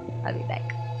 I'll be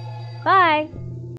back. Bye.